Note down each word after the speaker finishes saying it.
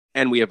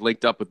And we have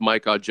linked up with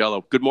Mike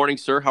Augello. Good morning,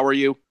 sir. How are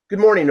you? Good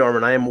morning,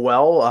 Norman. I am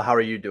well. How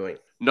are you doing?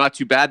 Not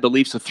too bad. The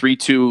Leafs a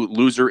 3-2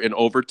 loser in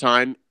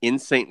overtime in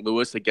St.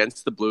 Louis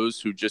against the Blues,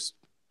 who just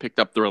picked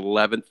up their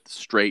 11th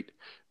straight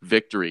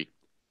victory.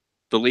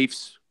 The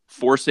Leafs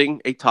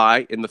forcing a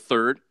tie in the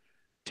third,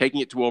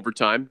 taking it to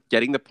overtime,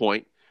 getting the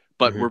point,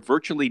 but hmm were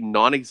virtually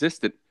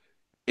non-existent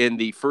in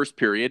the first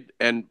period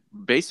and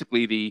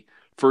basically the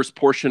first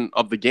portion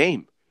of the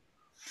game.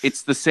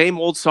 It's the same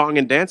old song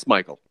and dance,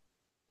 Michael.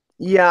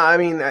 Yeah, I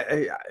mean,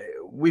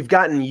 we've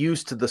gotten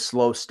used to the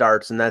slow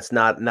starts, and that's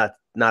not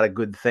a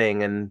good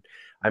thing. And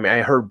I mean,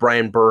 I heard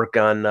Brian Burke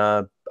on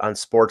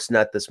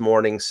Sportsnet this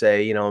morning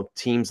say,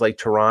 teams like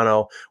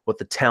Toronto, with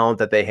the talent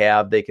that they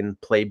have, they can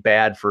play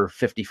bad for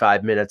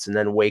 55 minutes and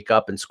then wake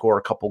up and score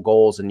a couple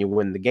goals, and you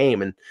win the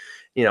game. And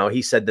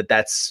he said that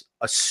that's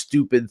a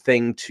stupid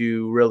thing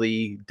to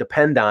really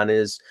depend on,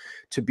 is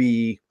to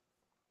be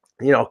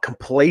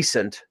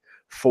complacent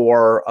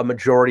for a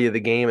majority of the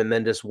game and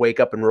then just wake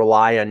up and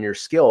rely on your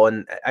skill.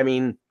 And I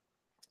mean,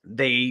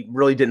 they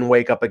really didn't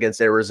wake up against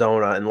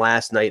Arizona. And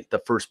last night,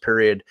 the first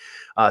period,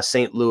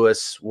 St.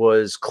 Louis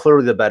was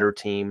clearly the better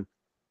team.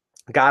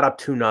 Got up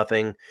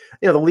 2-0.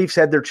 The Leafs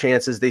had their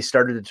chances. They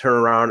started to turn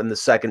around in the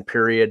second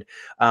period.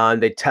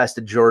 And they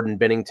tested Jordan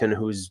Binnington,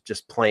 who's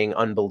just playing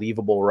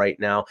unbelievable right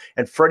now.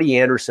 And Freddie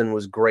Anderson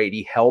was great.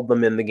 He held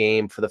them in the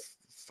game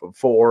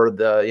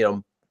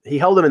he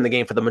held them in the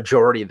game for the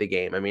majority of the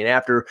game. I mean,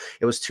 after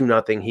it was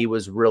 2-0, he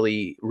was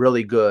really,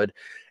 really good.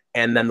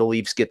 And then the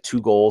Leafs get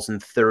 2 goals in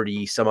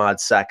 30 some odd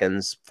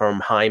seconds from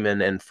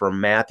Hyman and from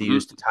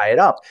Matthews to tie it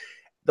up.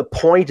 The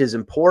point is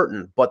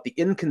important, but the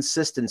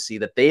inconsistency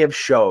that they have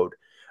showed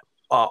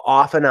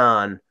off and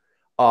on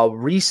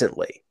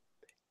recently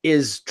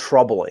is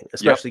troubling, Yep.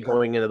 especially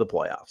going into the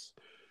playoffs.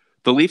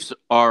 The Leafs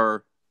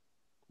are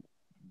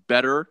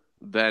better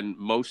than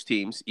most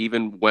teams,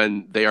 even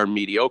when they are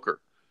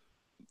mediocre.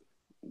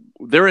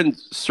 They're in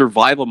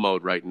survival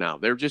mode right now.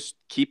 They're just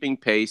keeping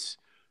pace,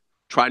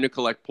 trying to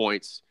collect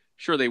points.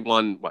 Sure, they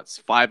won,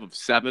 5 of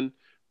 7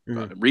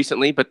 Mm-hmm.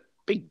 recently, but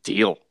big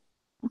deal.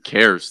 Who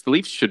cares? The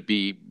Leafs should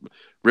be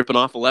ripping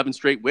off 11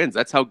 straight wins.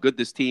 That's how good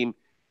this team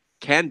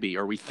can be,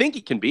 or we think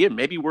it can be, and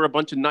maybe we're a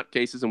bunch of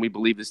nutcases and we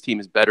believe this team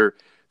is better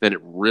than it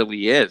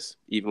really is,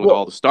 Well, even with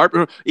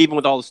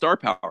all the star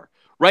power.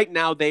 Right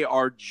now, they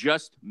are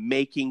just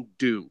making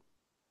do.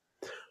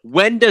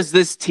 When does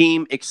this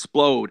team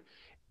explode?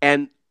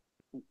 And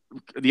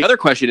the other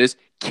question is,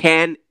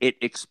 can it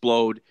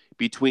explode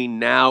between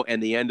now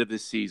and the end of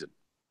this season?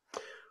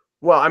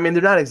 Well, I mean,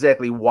 they're not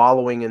exactly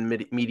wallowing in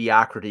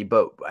mediocrity,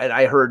 but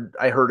I heard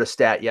a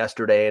stat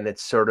yesterday, and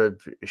it's sort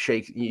of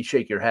you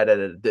shake your head at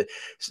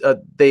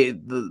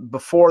it.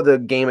 Before the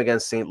game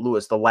against St.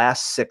 Louis, the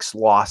last 6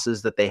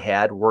 losses that they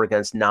had were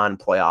against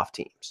non-playoff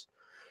teams.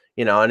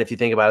 And if you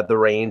think about it, the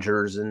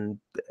Rangers and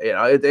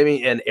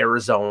and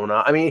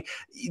Arizona. I mean,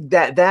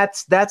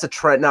 that's a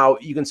trend. Now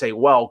you can say,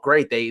 well,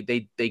 great, they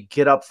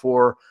get up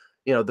for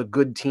the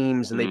good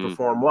teams and they Mm,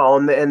 perform well,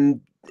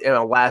 and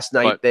last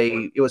night but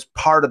it was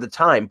part of the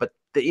time, but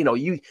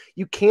you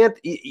can't.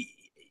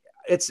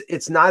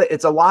 It's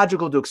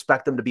illogical to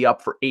expect them to be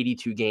up for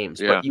 82 games,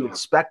 yeah, but you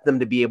expect them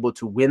to be able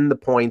to win the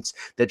points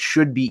that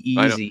should be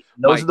I know. easy.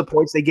 Those are Mike, the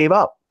points they gave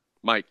up.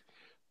 Mike,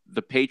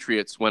 the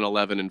Patriots went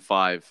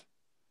 11-5,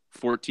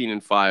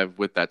 14-5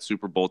 with that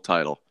Super Bowl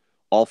title.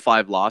 All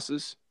 5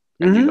 losses,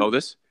 and you hmm know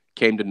this,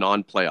 came to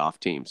non-playoff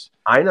teams.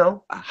 I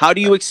know. How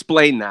do you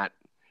explain that?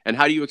 And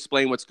how do you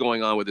explain what's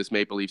going on with this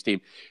Maple Leafs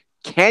team?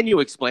 Can you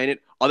explain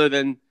it other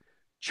than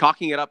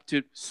chalking it up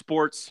to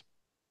sports?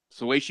 It's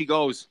the way she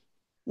goes.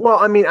 Well,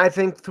 I mean, I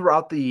think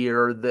throughout the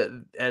year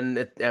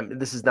and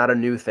this is not a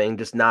new thing,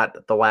 just not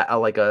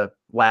like a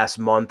last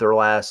month or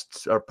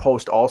last or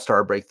post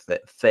All-Star break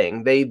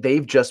thing.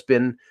 They've just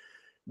been.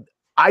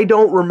 I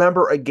don't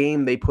remember a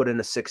game they put in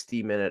a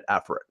 60-minute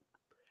effort.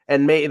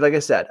 And like I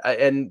said,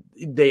 and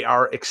they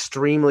are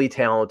extremely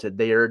talented.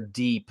 They are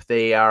deep.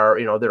 They are,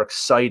 they're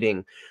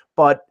exciting,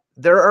 but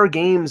there are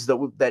games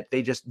that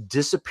they just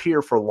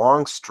disappear for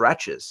long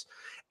stretches.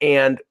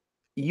 And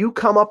you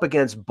come up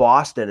against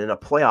Boston in a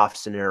playoff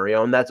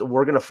scenario, and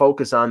we're going to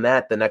focus on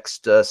that the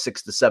next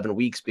 6 to 7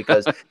 weeks,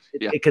 because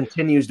Yeah. it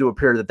continues to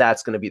appear that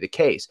that's going to be the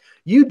case.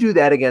 You do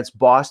that against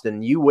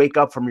Boston, you wake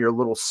up from your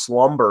little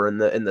slumber in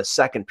the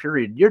second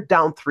period, you're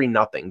down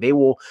 3-0.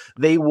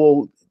 They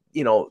will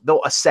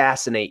they'll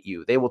assassinate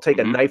you. They will take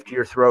a Mm-hmm. knife to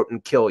your throat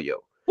and kill you.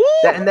 Woo!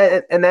 That's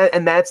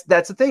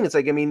the thing. It's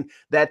like, I mean,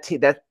 that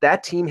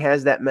team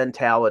has that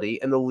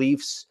mentality, and the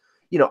Leafs,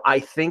 I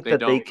think They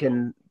that they don't.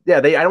 can. Yeah,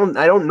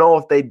 I don't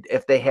know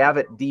if they have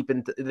it deep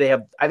into they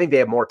have. I think they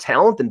have more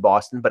talent than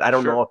Boston, but I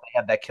don't Sure. know if they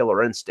have that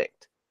killer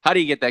instinct. How do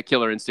you get that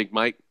killer instinct,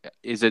 Mike?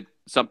 Is it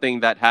something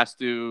that has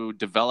to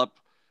develop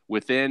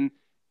within?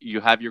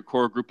 You have your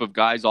core group of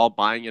guys all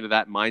buying into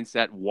that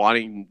mindset,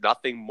 wanting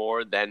nothing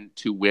more than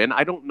to win.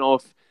 I don't know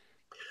if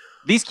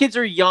these kids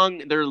are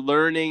young, they're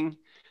learning,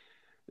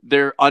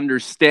 they're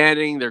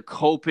understanding, they're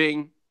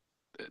coping,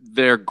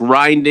 they're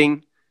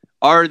grinding.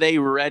 Are they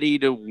ready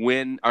to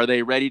win? Are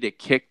they ready to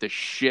kick the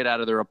shit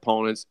out of their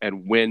opponents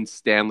and win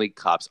Stanley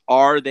Cups?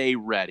 Are they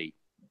ready?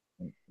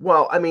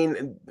 Well, I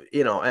mean,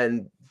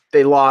 and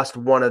they lost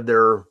one of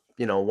their,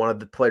 one of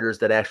the players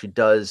that actually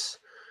does,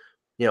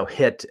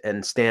 hit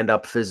and stand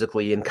up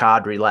physically in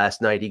Kadri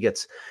last night. He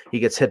gets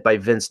hit by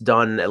Vince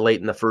Dunn late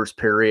in the first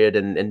period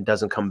and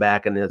doesn't come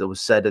back. And it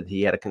was said that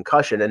he had a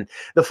concussion. And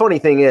the funny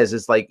thing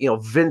is like,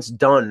 Vince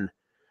Dunn,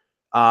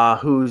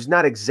 who's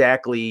not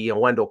exactly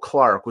Wendell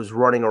Clark, was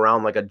running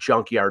around like a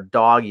junkyard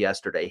dog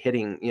yesterday,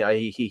 hitting.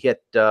 He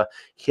hit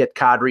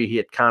Kadri, he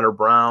hit Connor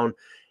Brown,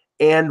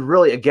 and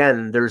really,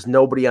 again, there's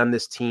nobody on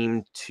this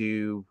team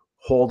to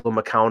hold them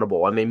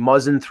accountable. I mean,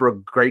 Muzzin threw a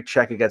great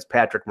check against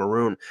Patrick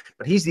Maroon,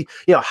 but he's the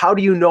how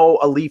do you know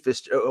a Leaf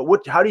is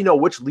how do you know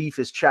which Leaf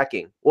is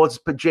checking? Well, it's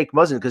Jake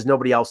Muzzin because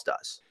nobody else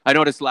does. I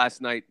noticed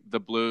last night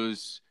the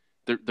Blues,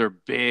 they're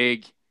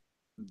big.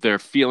 They're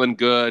feeling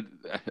good.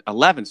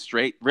 11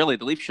 straight. Really,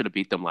 the Leafs should have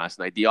beat them last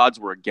night. The odds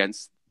were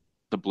against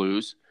the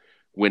Blues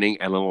winning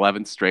an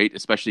 11th straight,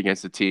 especially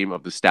against a team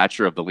of the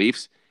stature of the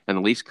Leafs, and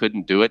the Leafs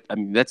couldn't do it. I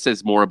mean, that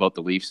says more about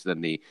the Leafs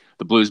than the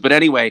Blues. But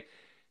anyway,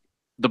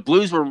 the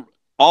Blues were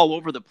all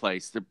over the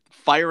place. They're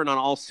firing on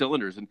all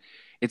cylinders, and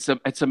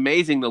it's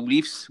amazing. The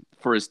Leafs,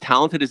 for as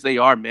talented as they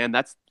are, man,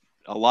 that's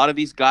a lot of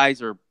these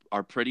guys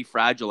are pretty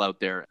fragile out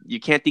there. You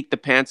can't take the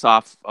pants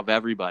off of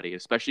everybody,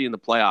 especially in the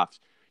playoffs.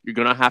 You're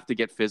going to have to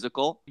get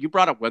physical. You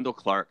brought up Wendell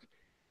Clark.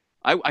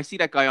 I see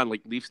that guy on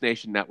like Leafs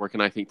Nation Network,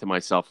 and I think to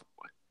myself,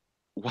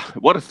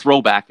 what a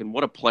throwback and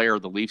what a player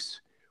the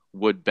Leafs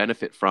would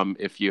benefit from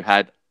if you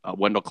had a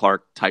Wendell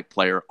Clark type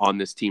player on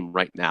this team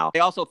right now. I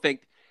also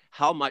think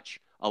how much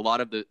a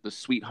lot of the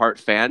sweetheart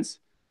fans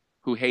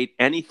who hate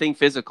anything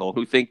physical,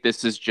 who think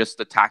this is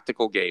just a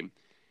tactical game,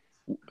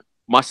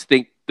 must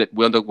think that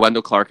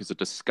Wendell Clark is a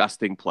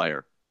disgusting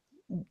player.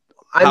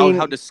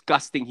 How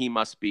disgusting he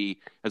must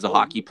be as a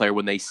hockey player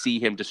when they see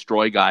him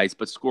destroy guys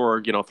but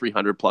score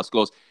 300 plus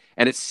goals.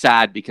 And it's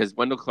sad because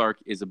Wendell Clark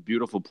is a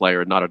beautiful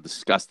player, not a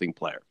disgusting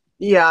player.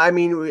 Yeah, I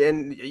mean,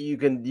 and you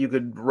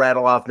could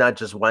rattle off not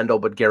just Wendell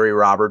but Gary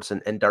Roberts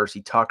and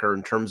Darcy Tucker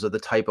in terms of the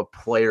type of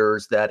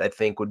players that I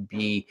think would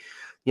be,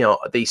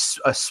 a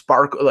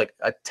spark, like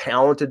a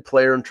talented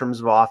player in terms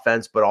of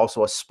offense, but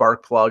also a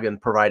spark plug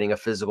and providing a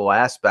physical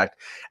aspect.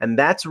 And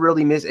that's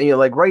really missing.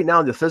 Like right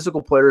now, the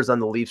physical players on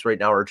the Leafs right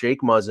now are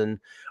Jake Muzzin,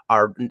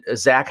 are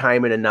Zach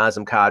Hyman, and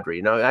Nazem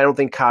Kadri. Now, I don't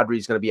think Kadri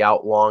is going to be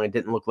out long. It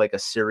didn't look like a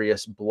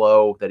serious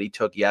blow that he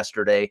took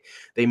yesterday.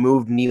 They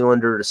moved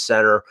Nylander to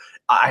center.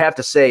 I have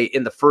to say,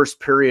 in the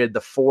first period,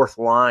 the fourth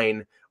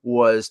line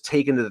was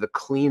taken to the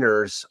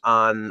cleaners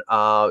on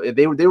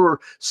they were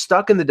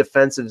stuck in the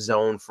defensive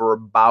zone for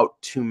about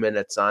 2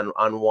 minutes on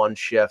one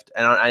shift,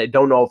 and I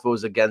don't know if it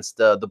was against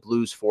the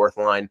Blues fourth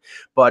line,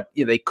 but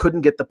they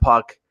couldn't get the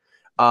puck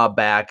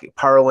back.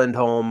 Par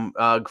Lindholm,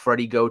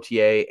 Freddie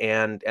Gauthier,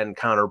 and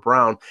Connor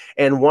Brown.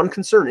 And one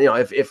concern,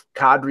 if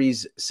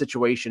Kadri's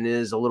situation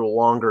is a little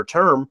longer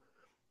term,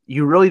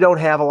 you really don't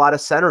have a lot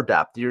of center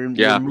depth. You're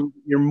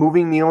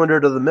moving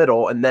Nylander to the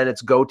middle, and then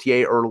it's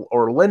Gauthier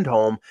or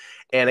Lindholm.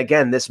 And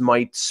again, this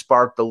might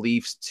spark the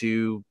Leafs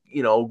to,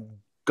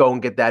 go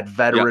and get that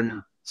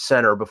veteran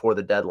center before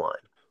the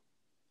deadline.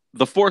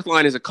 The fourth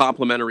line is a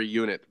complementary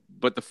unit,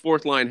 but the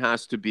fourth line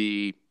has to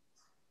be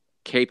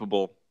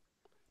capable.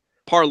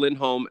 Par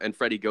Lindholm and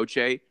Freddie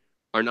Gauthier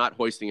are not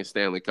hoisting a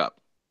Stanley Cup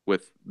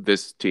with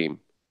this team.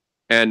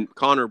 And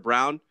Connor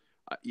Brown,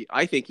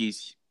 I think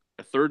he's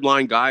a third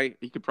line guy.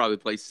 He could probably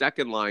play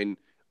second line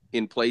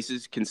in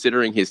places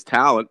considering his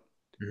talent.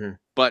 Mm-hmm.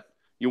 But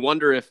you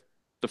wonder if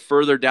the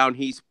further down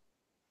he's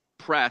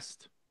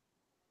pressed,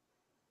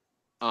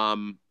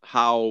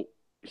 how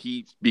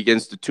he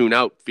begins to tune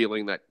out,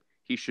 feeling that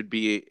he should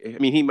be. I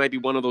mean, he might be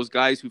one of those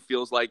guys who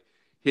feels like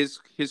his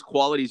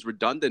quality is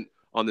redundant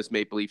on this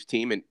Maple Leafs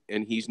team,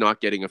 and he's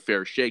not getting a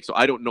fair shake. So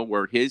I don't know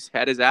where his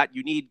head is at.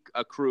 You need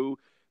a crew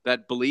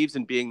that believes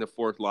in being the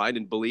fourth line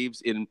and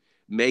believes in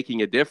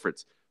making a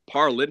difference.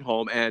 Par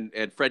Lindholm and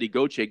Freddie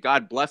Gauthier,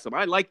 God bless him.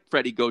 I like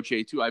Freddie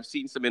Gauthier too. I've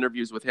seen some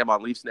interviews with him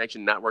on Leafs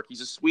Nation Network.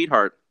 He's a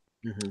sweetheart.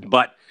 Mm-hmm.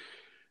 But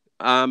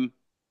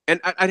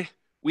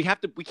we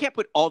can't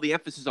put all the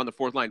emphasis on the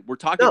fourth line. We're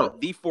talking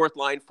about the fourth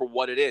line for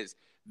what it is.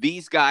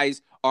 These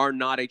guys are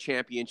not a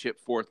championship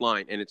fourth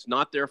line, and it's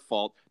not their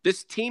fault.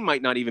 This team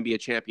might not even be a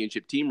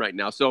championship team right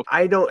now. So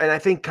I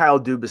think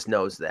Kyle Dubas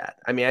knows that.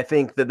 I mean, I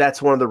think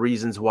that's one of the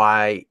reasons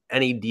why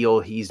any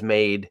deal he's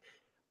made,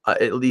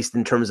 at least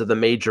in terms of the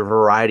major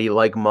variety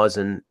like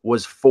Muzzin,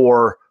 was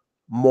for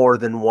more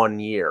than 1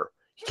 year.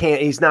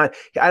 I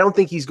don't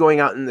think he's going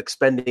out and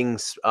expending,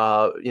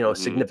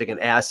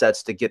 significant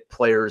assets to get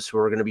players who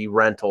are going to be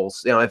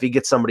rentals. If he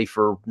gets somebody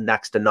for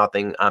next to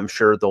nothing, I'm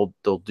sure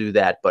they'll do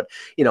that. But,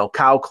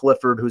 Kyle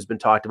Clifford, who's been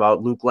talked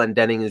about, Luke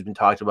Glendening has been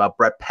talked about,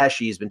 Brett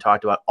Pesce has been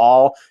talked about,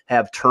 all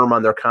have term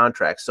on their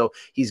contracts. So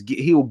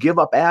he will give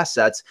up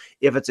assets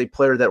if it's a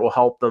player that will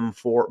help them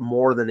for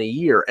more than a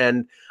year.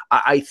 And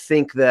I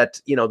think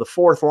that, the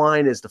fourth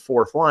line is the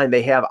fourth line.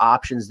 They have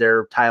options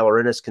there. Tyler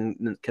Ennis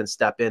can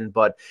step in,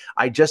 but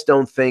I just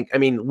don't think, I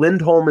mean,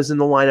 Lindholm is in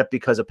the lineup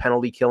because of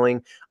penalty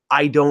killing.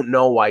 I don't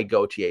know why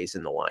Gauthier is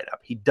in the lineup.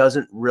 He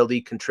doesn't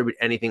really contribute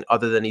anything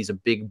other than he's a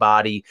big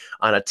body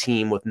on a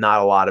team with not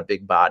a lot of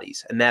big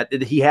bodies. And that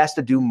he has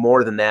to do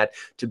more than that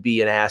to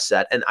be an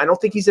asset. And I don't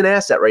think he's an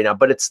asset right now,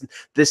 but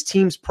this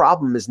team's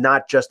problem is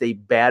not just a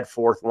bad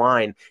fourth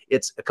line.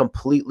 It's a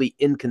completely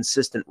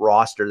inconsistent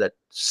roster that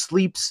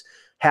sleeps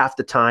half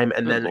the time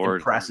and then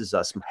impresses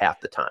us half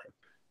the time.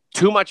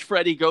 Too much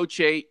Freddie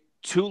Gauthier,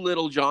 too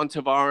little John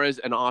Tavares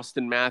and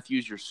Austin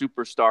Matthews, your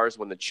superstars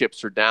when the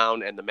chips are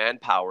down and the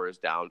manpower is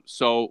down.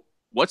 So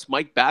what's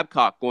Mike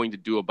Babcock going to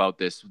do about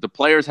this? The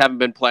players haven't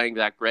been playing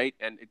that great,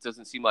 and it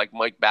doesn't seem like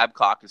Mike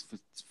Babcock is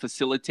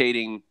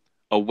facilitating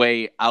a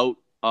way out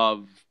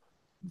of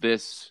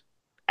this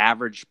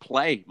average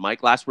play.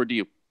 Mike, last word to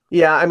you.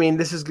 Yeah, I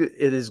mean, it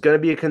is going to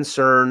be a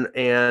concern,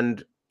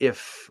 and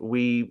if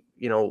we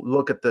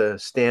look at the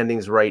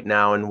standings right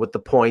now, and with the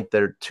point,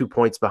 they're 2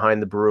 points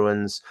behind the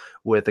Bruins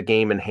with a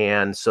game in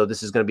hand. So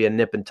this is going to be a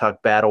nip and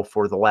tuck battle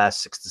for the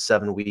last 6 to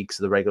 7 weeks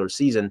of the regular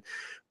season.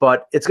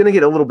 But it's going to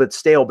get a little bit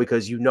stale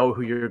because you know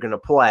who you're going to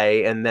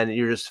play, and then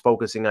you're just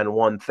focusing on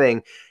one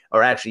thing.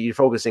 Or actually, you're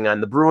focusing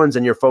on the Bruins,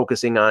 and you're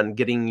focusing on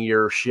getting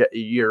your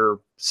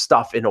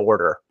stuff in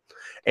order.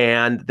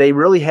 And they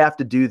really have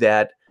to do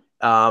that.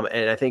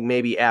 And I think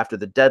maybe after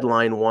the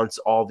deadline, once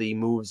all the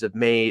moves have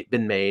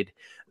been made,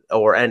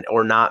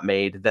 or not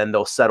made, then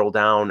they'll settle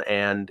down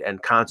and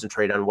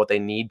concentrate on what they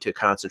need to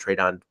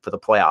concentrate on for the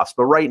playoffs.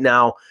 But right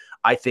now,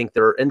 I think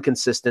they're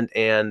inconsistent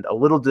and a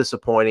little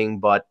disappointing,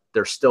 but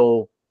they're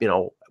still,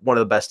 one of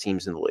the best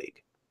teams in the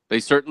league. They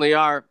certainly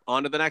are.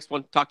 On to the next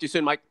one. Talk to you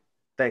soon, Mike.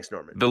 Thanks,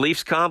 Norman. The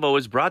Leafs Convo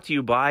is brought to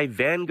you by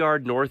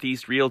Vanguard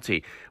Northeast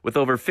Realty. With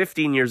over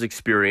 15 years'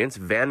 experience,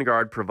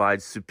 Vanguard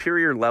provides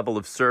superior level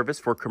of service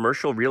for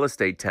commercial real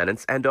estate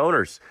tenants and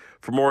owners.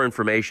 For more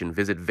information,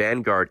 visit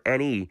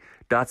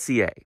vanguardne.ca.